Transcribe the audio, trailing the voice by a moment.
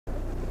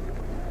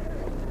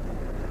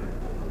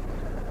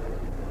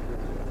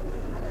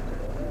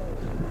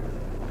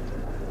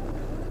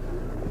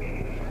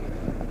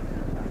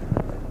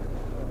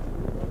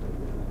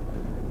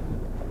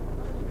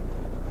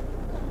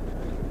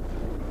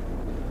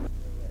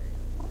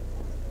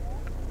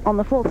On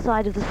the fourth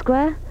side of the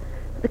square,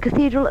 the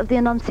Cathedral of the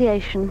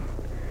Annunciation,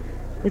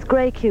 with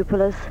grey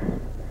cupolas,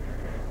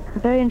 a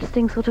very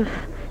interesting sort of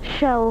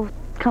shell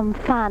come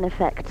fan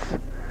effects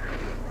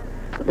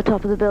at the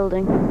top of the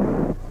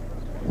building.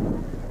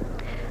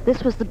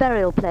 This was the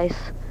burial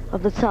place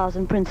of the Tsars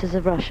and Princes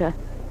of Russia.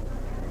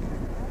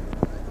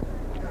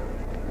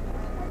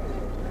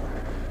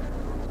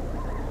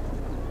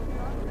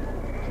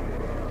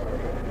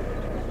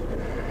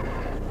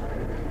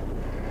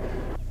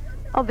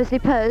 Obviously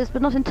posed,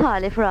 but not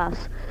entirely for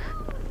us.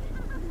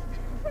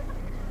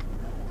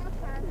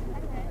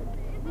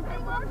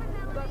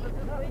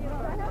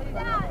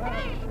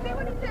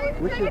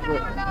 Which is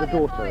the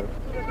daughter?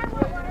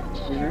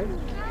 Do you know?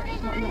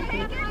 Are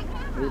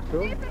you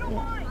sure?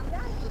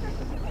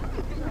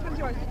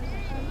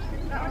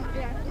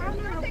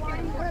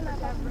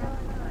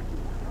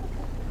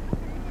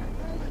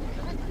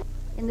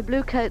 In the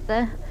blue coat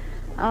there,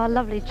 our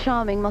lovely,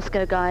 charming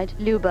Moscow guide,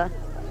 Luba.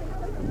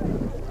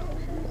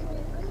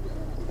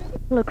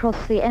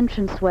 Across the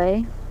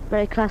entranceway,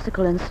 very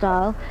classical in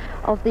style,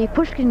 of the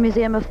Pushkin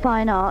Museum of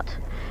Fine Art,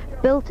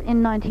 built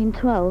in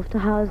 1912 to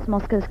house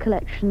Moscow's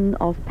collection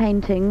of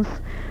paintings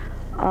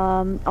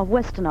of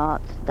Western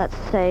art, that's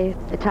say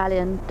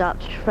Italian,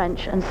 Dutch,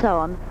 French and so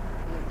on.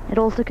 It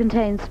also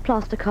contains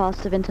plaster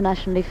casts of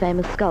internationally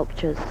famous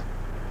sculptures.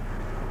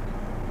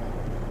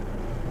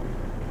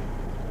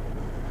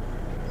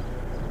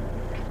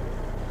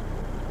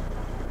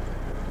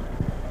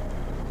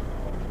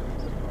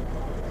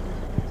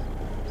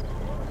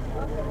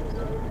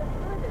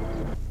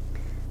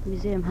 The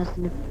museum has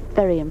a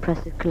very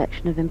impressive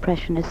collection of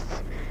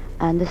Impressionists,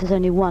 and this is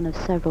only one of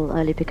several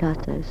early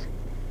Picassos.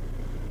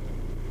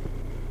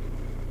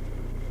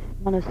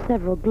 One of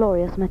several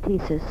glorious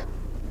Matisses.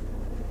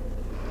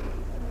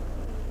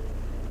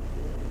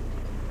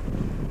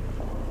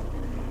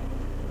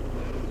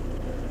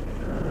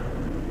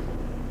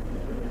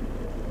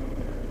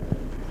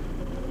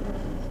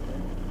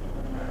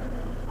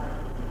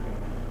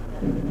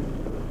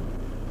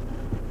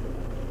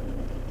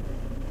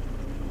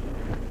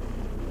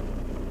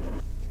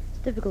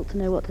 It's difficult to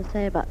know what to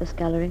say about this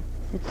gallery.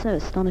 It's so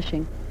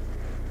astonishing.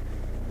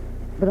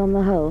 But on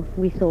the whole,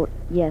 we thought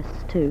yes,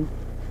 too.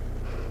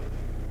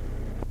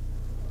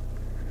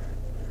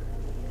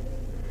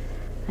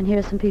 And here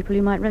are some people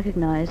you might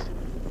recognize.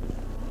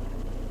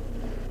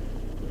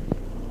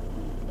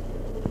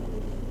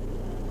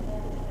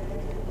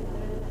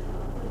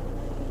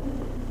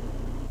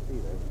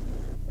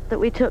 That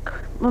we took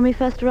when we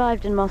first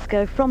arrived in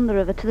Moscow from the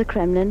river to the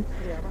Kremlin.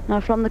 Now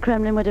from the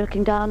Kremlin we're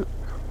looking down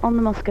on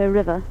the Moscow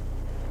River.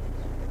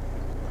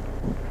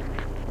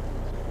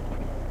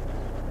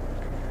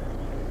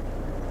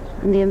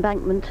 And the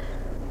embankment.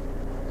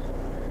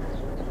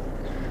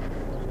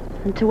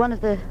 And to one of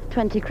the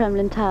 20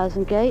 Kremlin towers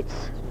and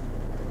gates.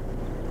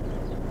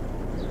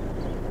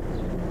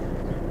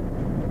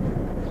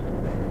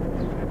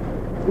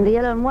 And the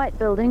yellow and white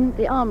building,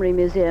 the Armory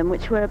Museum,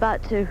 which we're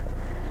about to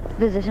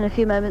visit in a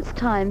few moments'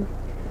 time.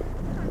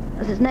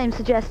 As its name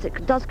suggests,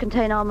 it does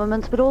contain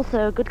armaments, but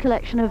also a good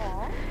collection of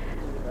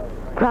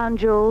crown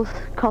jewels,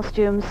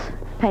 costumes,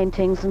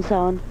 paintings and so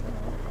on.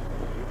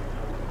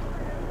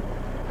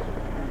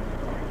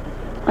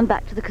 And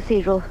back to the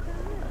Cathedral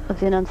of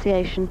the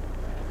Annunciation.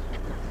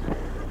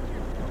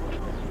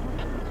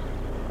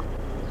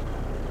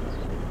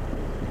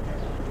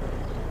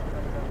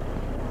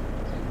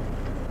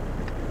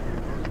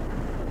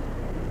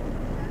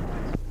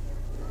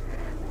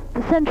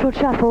 The central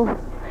chapel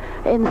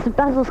in St.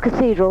 Basil's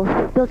Cathedral,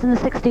 built in the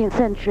 16th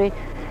century,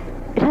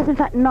 it has in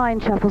fact 9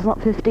 chapels, not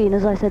 15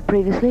 as I said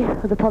previously,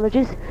 with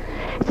apologies.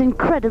 It's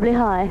incredibly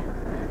high.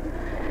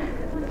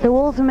 The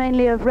walls are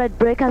mainly of red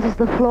brick, as is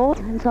the floor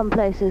in some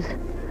places.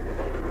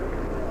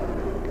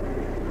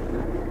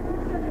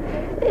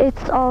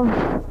 It's of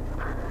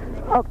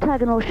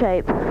octagonal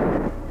shape.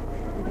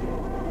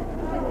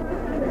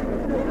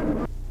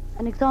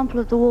 An example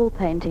of the wall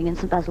painting in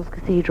St. Basil's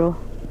Cathedral.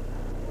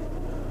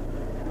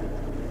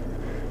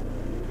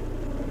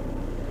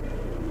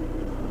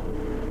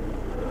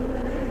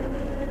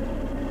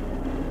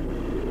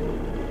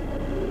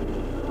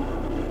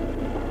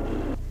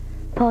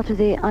 Part of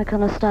the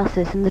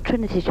iconostasis in the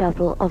Trinity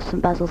Chapel of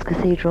St. Basil's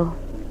Cathedral.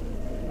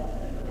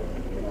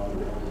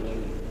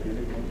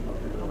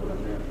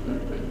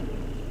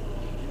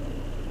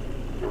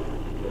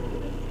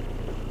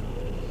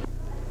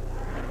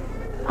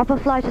 Up a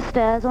flight of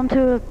stairs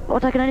onto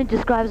what I can only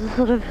describe as a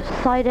sort of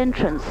side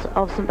entrance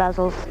of St.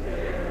 Basil's,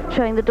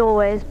 showing the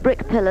doorways,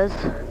 brick pillars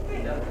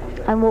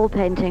and wall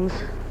paintings.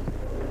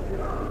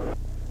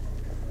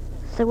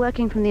 So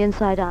working from the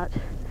inside out,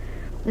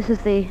 this is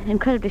the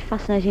incredibly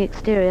fascinating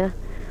exterior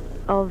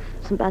of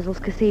St. Basil's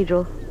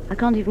Cathedral. I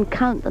can't even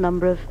count the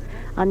number of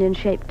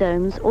onion-shaped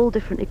domes, all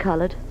differently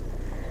coloured.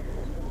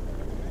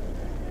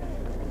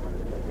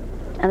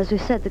 And as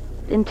we've said, the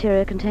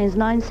interior contains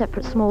 9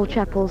 separate small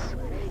chapels,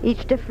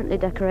 each differently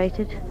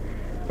decorated,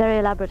 very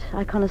elaborate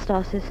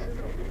iconostasis,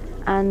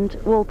 and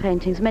wall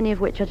paintings, many of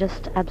which are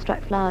just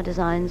abstract flower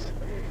designs.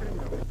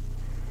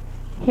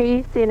 Here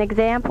you see an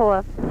example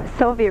of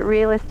Soviet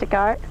realistic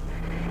art.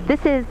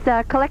 This is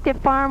collective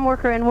farm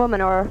worker and woman,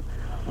 or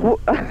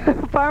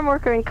farm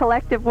worker and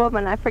collective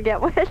woman, I forget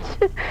which.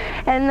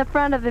 And in the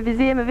front of the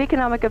Museum of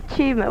Economic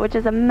Achievement, which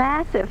is a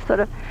massive sort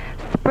of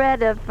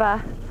spread of...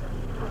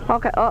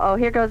 okay,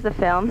 here goes the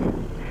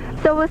film.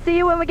 So we'll see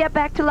you when we get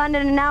back to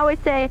London, and now we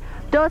say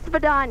do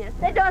svidaniya.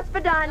 Say do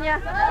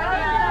svidaniya.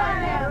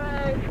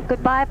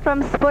 Goodbye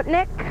from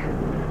Sputnik.